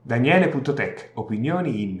Daniele.tech,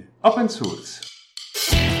 opinioni in open source.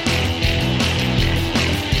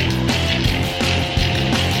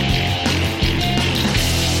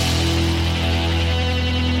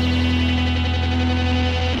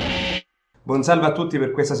 Buon salve a tutti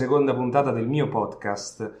per questa seconda puntata del mio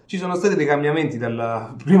podcast. Ci sono stati dei cambiamenti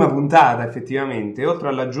dalla prima puntata, effettivamente. Oltre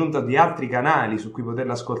all'aggiunta di altri canali su cui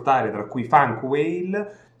poterla ascoltare, tra cui Funk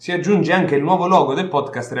Whale, si aggiunge anche il nuovo logo del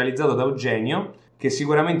podcast realizzato da Eugenio, che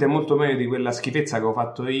sicuramente è molto meglio di quella schifezza che ho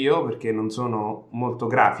fatto io, perché non sono molto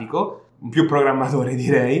grafico, più programmatore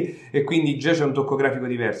direi, e quindi già c'è un tocco grafico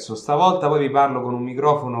diverso. Stavolta poi vi parlo con un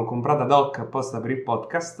microfono comprato ad hoc apposta per il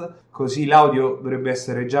podcast, così l'audio dovrebbe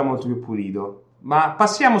essere già molto più pulito. Ma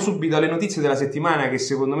passiamo subito alle notizie della settimana che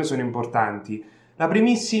secondo me sono importanti. La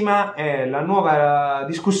primissima è la nuova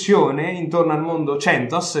discussione intorno al mondo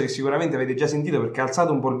CentOS, che sicuramente avete già sentito perché ha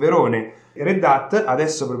alzato un polverone. Red Hat,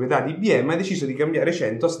 adesso proprietà di IBM, ha deciso di cambiare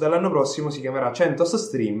CentOS, dall'anno prossimo si chiamerà CentOS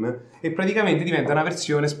Stream e praticamente diventa una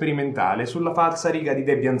versione sperimentale sulla falsariga di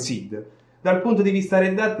Debian Seed. Dal punto di vista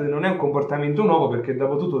Red Hat non è un comportamento nuovo perché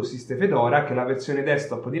dopo tutto esiste Fedora, che è la versione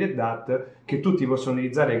desktop di Red Hat che tutti possono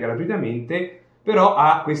utilizzare gratuitamente, però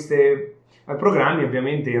ha queste programmi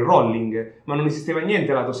ovviamente in rolling, ma non esisteva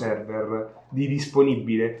niente lato server di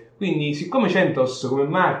disponibile. Quindi siccome CentOS come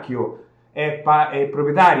marchio è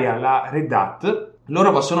proprietaria la Red Hat,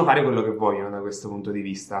 loro possono fare quello che vogliono da questo punto di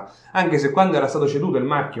vista, anche se quando era stato ceduto il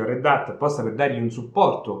marchio Red Hat apposta per dargli un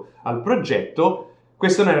supporto al progetto,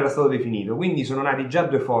 questo non era stato definito. Quindi sono nati già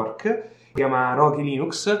due fork, si chiama Rocky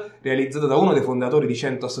Linux, realizzato da uno dei fondatori di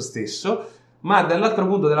CentOS stesso, ma dall'altro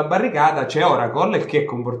punto della barricata c'è Oracle, il che è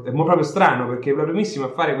proprio strano perché la primissima a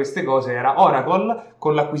fare queste cose era Oracle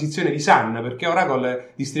con l'acquisizione di Sun, perché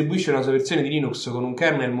Oracle distribuisce una sua versione di Linux con un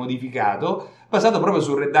kernel modificato basato proprio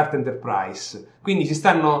su Red Hat Enterprise. Quindi si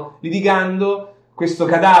stanno litigando questo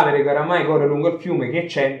cadavere che oramai corre lungo il fiume, che è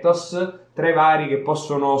CentOS, tra i vari che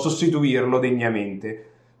possono sostituirlo degnamente.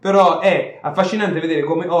 Però è affascinante vedere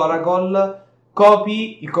come Oracle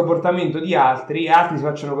copi il comportamento di altri e altri si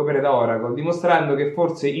facciano copiare da Oracle, dimostrando che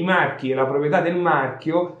forse i marchi e la proprietà del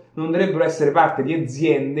marchio non dovrebbero essere parte di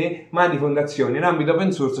aziende ma di fondazioni. In ambito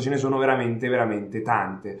open source ce ne sono veramente veramente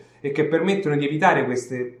tante e che permettono di evitare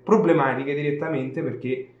queste problematiche direttamente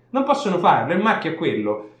perché non possono farlo, il marchio è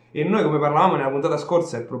quello. E noi, come parlavamo nella puntata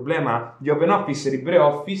scorsa, il problema di OpenOffice e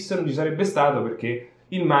LibreOffice non ci sarebbe stato perché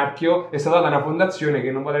il marchio è stato dato da una fondazione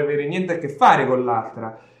che non vuole avere niente a che fare con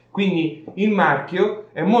l'altra. Quindi il marchio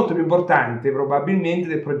è molto più importante probabilmente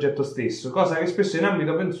del progetto stesso, cosa che spesso in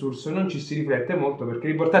ambito open source non ci si riflette molto perché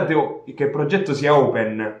l'importante è che il progetto sia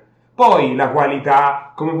open. Poi la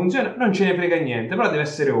qualità, come funziona, non ce ne frega niente, però deve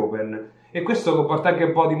essere open. E questo comporta anche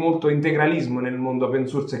un po' di molto integralismo nel mondo open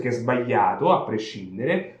source, che è sbagliato a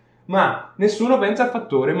prescindere, ma nessuno pensa al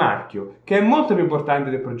fattore marchio, che è molto più importante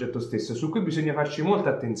del progetto stesso, su cui bisogna farci molta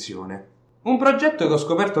attenzione. Un progetto che ho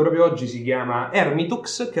scoperto proprio oggi si chiama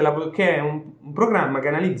Hermitux, che è un programma che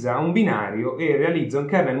analizza un binario e realizza un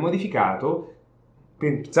kernel modificato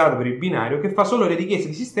pensato per il binario che fa solo le richieste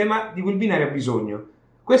di sistema di cui il binario ha bisogno.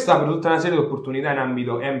 Questo apre tutta una serie di opportunità in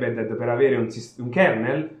ambito embedded per avere un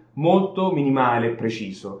kernel molto minimale e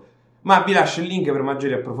preciso. Ma vi lascio il link per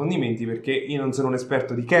maggiori approfondimenti perché io non sono un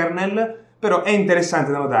esperto di kernel, però è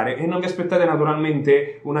interessante da notare e non vi aspettate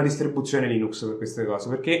naturalmente una distribuzione Linux per queste cose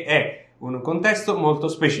perché è un contesto molto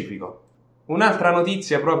specifico. Un'altra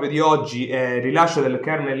notizia proprio di oggi è il rilascio del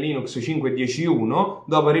kernel Linux 5.10.1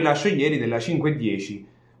 dopo il rilascio ieri della 5.10.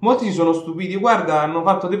 Molti si sono stupiti, guarda, hanno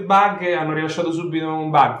fatto dei bug e hanno rilasciato subito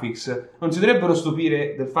un bug fix. Non si dovrebbero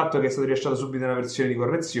stupire del fatto che è stata rilasciata subito una versione di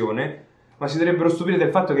correzione, ma si dovrebbero stupire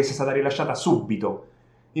del fatto che sia stata rilasciata subito.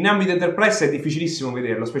 In ambito enterprise è difficilissimo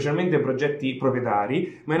vederlo, specialmente in progetti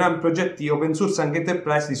proprietari, ma in progetti open source anche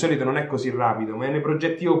enterprise di solito non è così rapido, ma nei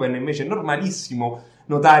progetti open invece è normalissimo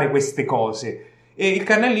notare queste cose. E il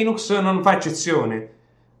kernel Linux non fa eccezione.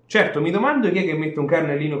 Certo, mi domando chi è che mette un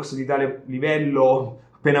kernel Linux di tale livello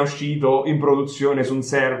appena uscito in produzione su un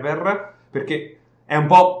server, perché è un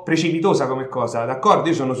po' precipitosa come cosa. D'accordo,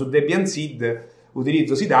 io sono su Debian Seed,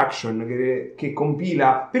 utilizzo Sedaction che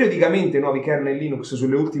compila periodicamente nuovi kernel Linux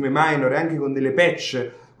sulle ultime minor e anche con delle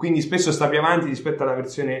patch, quindi spesso sta più avanti rispetto alla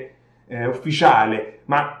versione ufficiale,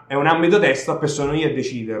 ma è un ambito desktop e sono io a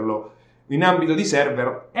deciderlo. In ambito di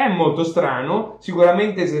server è molto strano,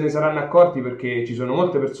 sicuramente se ne saranno accorti perché ci sono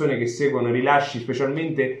molte persone che seguono i rilasci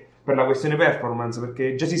specialmente per la questione performance,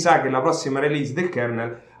 perché già si sa che la prossima release del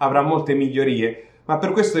kernel avrà molte migliorie, ma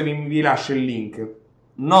per questo vi lascio il link.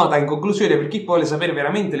 Nota in conclusione per chi vuole sapere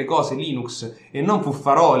veramente le cose Linux e non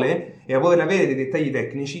fuffarole e a voler avere dei dettagli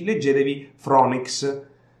tecnici, leggetevi Phronix.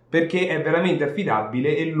 perché è veramente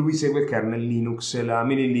affidabile e lui segue il kernel Linux, la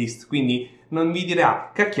mailing list, quindi non vi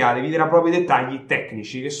dirà cacchiate, vi dirà proprio i dettagli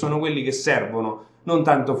tecnici, che sono quelli che servono, non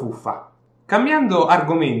tanto fuffa. Cambiando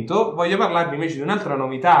argomento, voglio parlarvi invece di un'altra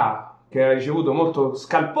novità che ha ricevuto molto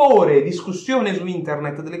scalpore, discussione su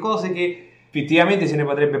internet, delle cose che effettivamente se ne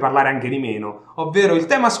potrebbe parlare anche di meno, ovvero il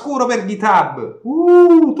tema scuro per GitHub.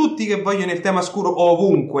 Tutti che vogliono il tema scuro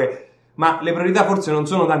ovunque, ma le priorità forse non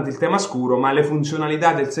sono tanto il tema scuro, ma le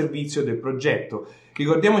funzionalità del servizio e del progetto.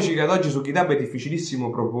 Ricordiamoci che ad oggi su GitHub è difficilissimo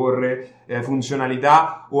proporre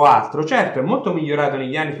funzionalità o altro. Certo, è molto migliorato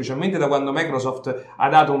negli anni, specialmente da quando Microsoft ha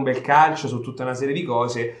dato un bel calcio su tutta una serie di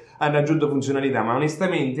cose, hanno aggiunto funzionalità, ma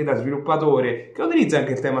onestamente da sviluppatore che utilizza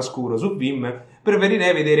anche il tema scuro su Vim,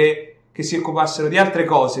 preferirei vedere che si occupassero di altre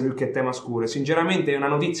cose più che tema scuro. Sinceramente è una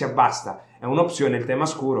notizia, basta, è un'opzione, il tema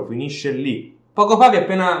scuro finisce lì. Poco fa vi ho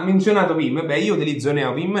appena menzionato Vim. Io utilizzo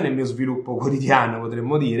NeoVim nel mio sviluppo quotidiano,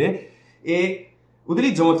 potremmo dire, e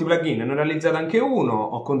utilizzo molti plugin, ne ho realizzato anche uno,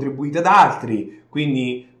 ho contribuito ad altri,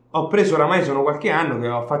 quindi ho preso, oramai sono qualche anno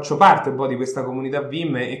che faccio parte un po' di questa comunità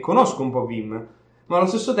Vim e conosco un po' Vim, ma allo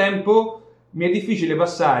stesso tempo mi è difficile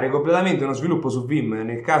passare completamente uno sviluppo su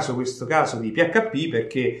Vim, questo caso di PHP,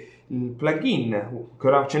 perché il plugin, che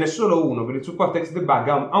ora ce n'è solo uno per il supporto ex debug,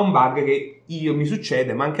 ha un bug che mi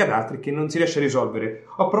succede, ma anche ad altri, che non si riesce a risolvere.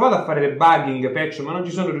 Ho provato a fare debugging, patch, ma non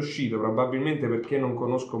ci sono riuscito, probabilmente perché non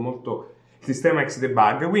conosco molto il sistema ex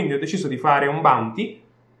debug, quindi ho deciso di fare un bounty,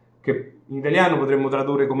 che in italiano potremmo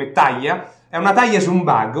tradurre come taglia. È una taglia su un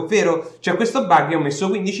bug, ovvero c'è questo bug e ho messo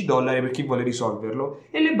 $15 per chi vuole risolverlo,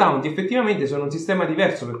 e le bounty effettivamente sono un sistema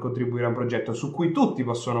diverso per contribuire a un progetto su cui tutti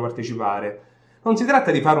possono partecipare. Non si tratta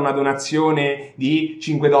di fare una donazione di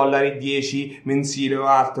 $5, 10 mensile o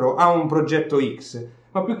altro a un progetto X,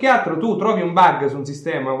 ma più che altro tu trovi un bug su un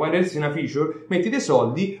sistema, vuoi avere una feature, metti dei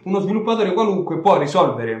soldi, uno sviluppatore qualunque può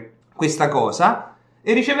risolvere questa cosa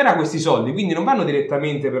e riceverà questi soldi, quindi non vanno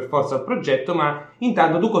direttamente per forza al progetto, ma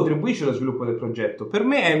intanto tu contribuisci allo sviluppo del progetto. Per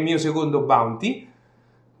me è il mio secondo bounty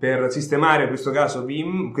per sistemare in questo caso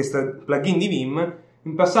Vim, questo plugin di Vim.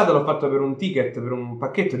 In passato l'ho fatto per un ticket, per un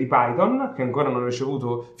pacchetto di Python che ancora non ho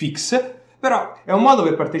ricevuto fix, però è un modo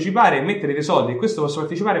per partecipare e mettere dei soldi, e questo posso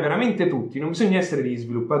partecipare veramente tutti, non bisogna essere degli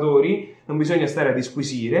sviluppatori, non bisogna stare a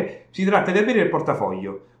disquisire, si tratta di aprire il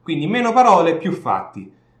portafoglio, quindi meno parole, più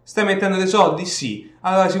fatti. Stai mettendo dei soldi? Sì.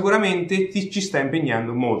 Allora sicuramente ci stai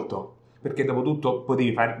impegnando molto, perché dopo tutto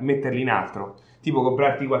potevi metterli in altro, tipo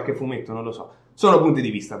comprarti qualche fumetto, non lo so. Sono punti di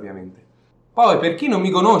vista, ovviamente. Poi, per chi non mi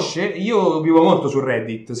conosce, io vivo molto su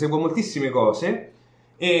Reddit, seguo moltissime cose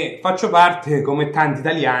e faccio parte, come tanti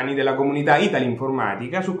italiani, della comunità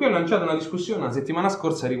Italinformatica, su cui ho lanciato una discussione la settimana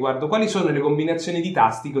scorsa riguardo quali sono le combinazioni di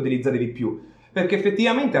tasti che utilizzate di più. Perché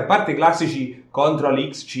effettivamente, a parte i classici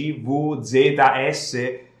Ctrl X, C, V, Z,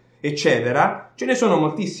 S, eccetera, ce ne sono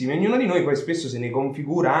moltissime. Ognuno di noi poi spesso se ne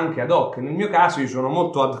configura anche ad hoc. Nel mio caso io sono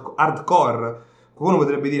molto hardcore, qualcuno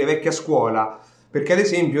potrebbe dire vecchia scuola, perché ad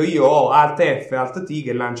esempio io ho Alt F, Alt T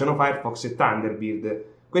che lanciano Firefox e Thunderbird.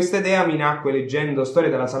 Questa idea mi nacque leggendo Storia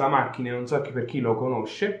della sala macchine, non so per chi lo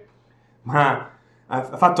conosce, ma ha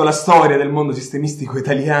fatto la storia del mondo sistemistico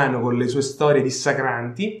italiano con le sue storie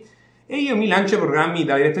dissacranti, e io mi lancio programmi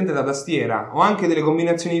direttamente da tastiera. Ho anche delle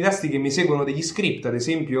combinazioni di tasti che mi seguono degli script, ad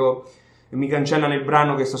esempio mi cancellano il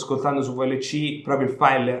brano che sto ascoltando su VLC, proprio il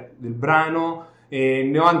file del brano, e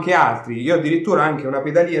ne ho anche altri. Io addirittura anche una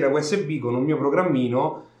pedaliera USB con un mio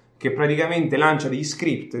programmino che praticamente lancia degli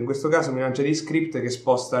script, in questo caso mi lancia degli script che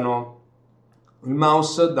spostano il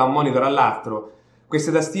mouse da un monitor all'altro.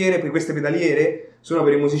 Queste tastiere, queste pedaliere sono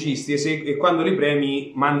per i musicisti e quando li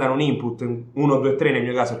premi mandano un input, 1, 2, 3 nel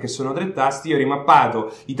mio caso perché sono 3 tasti. Io ho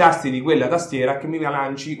rimappato i tasti di quella tastiera che mi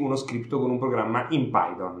lanci uno script con un programma in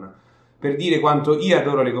Python, per dire quanto io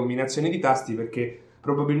adoro le combinazioni di tasti, perché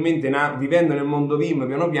probabilmente vivendo nel mondo Vim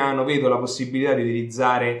piano piano vedo la possibilità di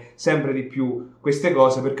utilizzare sempre di più queste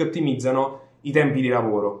cose perché ottimizzano i tempi di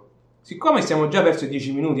lavoro. Siccome siamo già verso i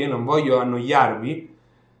 10 minuti e non voglio annoiarvi,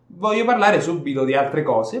 voglio parlare subito di altre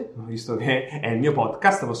cose, visto che è il mio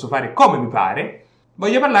podcast, posso fare come mi pare.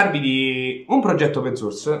 Voglio parlarvi di un progetto open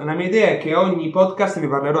source. La mia idea è che ogni podcast vi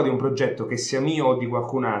parlerò di un progetto che sia mio o di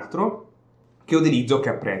qualcun altro, che utilizzo o che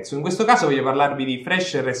apprezzo. In questo caso voglio parlarvi di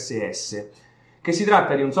Fresh RSS, che si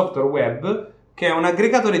tratta di un software web che è un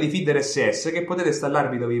aggregatore di feed RSS che potete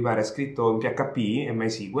installarvi dove vi pare, scritto in PHP e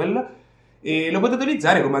MySQL, e lo potete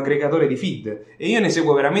utilizzare come aggregatore di feed, e io ne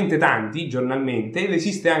seguo veramente tanti giornalmente. Ed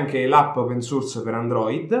esiste anche l'app open source per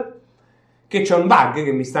Android che c'è un bug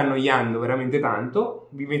che mi sta annoiando veramente tanto.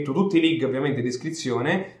 Vi metto tutti i link ovviamente in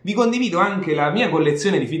descrizione. Vi condivido anche la mia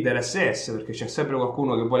collezione di feed RSS, perché c'è sempre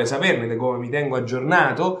qualcuno che vuole saperne di come mi tengo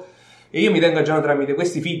aggiornato, e io mi tengo aggiornato tramite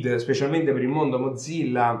questi feed, specialmente per il mondo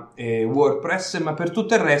Mozilla e WordPress, ma per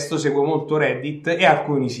tutto il resto seguo molto Reddit e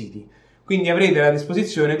alcuni siti. Quindi avrete a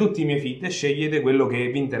disposizione tutti i miei feed e scegliete quello che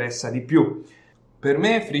vi interessa di più. Per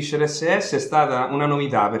me Fresh RSS è stata una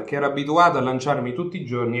novità, perché ero abituato a lanciarmi tutti i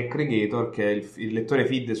giorni Aggregator, che è il lettore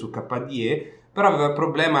feed su KDE, però aveva il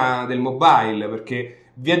problema del mobile, perché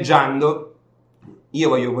viaggiando io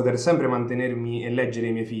voglio poter sempre mantenermi e leggere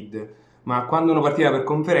i miei feed, ma quando uno partiva per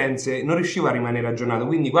conferenze non riuscivo a rimanere aggiornato,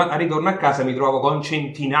 quindi a ritorno a casa mi trovo con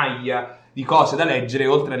centinaia di cose da leggere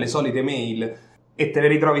oltre alle solite mail, e te le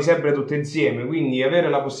ritrovi sempre tutte insieme. Quindi avere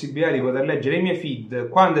la possibilità di poter leggere i miei feed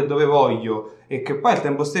quando e dove voglio, e che poi al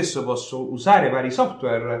tempo stesso posso usare vari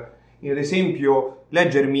software, ad esempio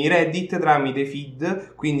leggermi Reddit tramite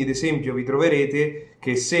feed. Quindi ad esempio vi troverete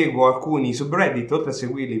che seguo alcuni subreddit, oltre a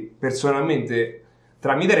seguirli personalmente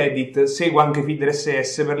tramite Reddit, seguo anche feed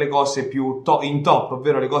RSS per le cose più in top,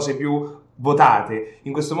 ovvero le cose più votate.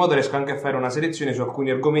 In questo modo riesco anche a fare una selezione su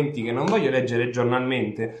alcuni argomenti che non voglio leggere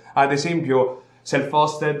giornalmente, ad esempio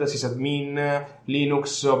self-hosted, sysadmin,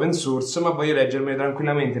 Linux, open source, ma voglio leggermene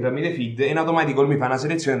tranquillamente tramite feed, e in automatico mi fa una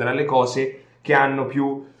selezione tra le cose che hanno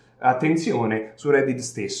più attenzione su Reddit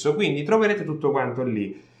stesso. Quindi troverete tutto quanto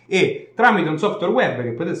lì, e tramite un software web che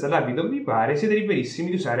potete installarvi dove vi pare siete liberissimi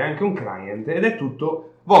di usare anche un client, ed è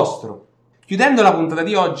tutto vostro. Chiudendo la puntata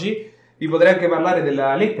di oggi, vi potrei anche parlare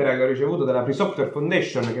della lettera che ho ricevuto dalla Free Software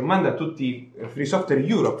Foundation, che manda a tutti, Free Software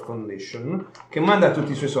Europe Foundation, che manda a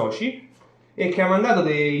tutti i suoi soci, e che ha mandato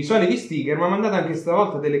dei soliti sticker, ma ha mandato anche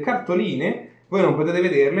stavolta delle cartoline. Voi non potete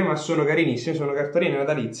vederle, ma sono carinissime, sono cartoline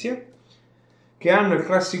natalizie che hanno il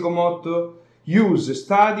classico motto Use,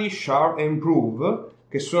 Study, Share and Improve,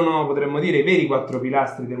 che sono, potremmo dire, i veri 4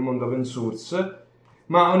 pilastri del mondo open source.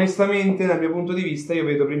 Ma onestamente, dal mio punto di vista, io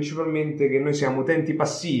vedo principalmente che noi siamo utenti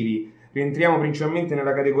passivi, rientriamo principalmente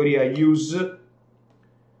nella categoria Use,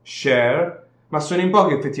 Share, ma sono in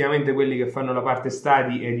pochi effettivamente quelli che fanno la parte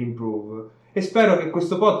Study ed Improve. E spero che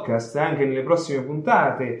questo podcast, anche nelle prossime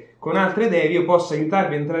puntate, con altre idee, io possa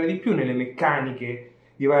aiutarvi a entrare di più nelle meccaniche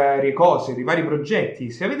di varie cose, di vari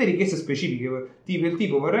progetti. Se avete richieste specifiche,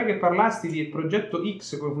 tipo vorrei che parlassi del progetto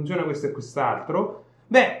X, come funziona questo e quest'altro,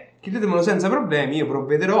 chiedetemelo senza problemi, io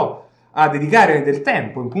provvederò a dedicare del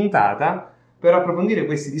tempo in puntata per approfondire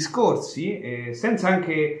questi discorsi, senza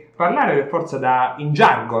anche parlare per forza in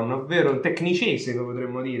jargon, ovvero il tecnicese, come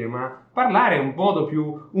potremmo dire, ma parlare in un modo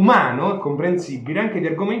più umano e comprensibile anche di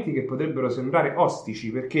argomenti che potrebbero sembrare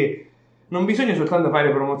ostici, perché non bisogna soltanto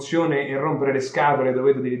fare promozione e rompere le scatole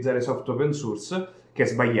dovete utilizzare software open source, che è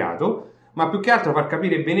sbagliato, ma più che altro far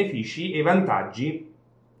capire i benefici e i vantaggi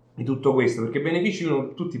di tutto questo, perché benefici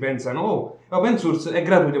tutti pensano, open source è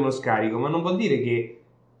gratuito e me lo scarico, ma non vuol dire che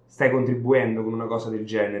stai contribuendo con una cosa del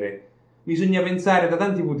genere. Bisogna pensare da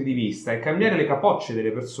tanti punti di vista, e cambiare le capocce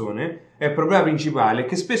delle persone è il problema principale,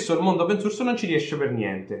 che spesso il mondo open source non ci riesce per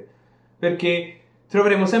niente, perché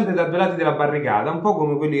troveremo sempre da due lati della barricata, un po'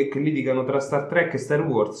 come quelli che litigano tra Star Trek e Star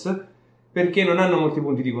Wars, perché non hanno molti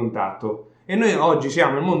punti di contatto. E noi oggi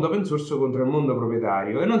siamo il mondo open source contro il mondo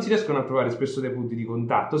proprietario, e non si riescono a trovare spesso dei punti di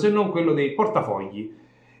contatto, se non quello dei portafogli,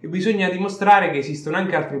 e bisogna dimostrare che esistono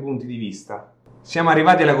anche altri punti di vista. Siamo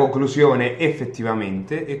arrivati alla conclusione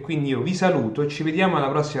effettivamente, e quindi io vi saluto e ci vediamo alla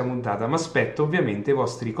prossima puntata, ma aspetto ovviamente i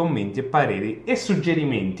vostri commenti e pareri e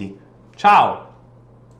suggerimenti. Ciao!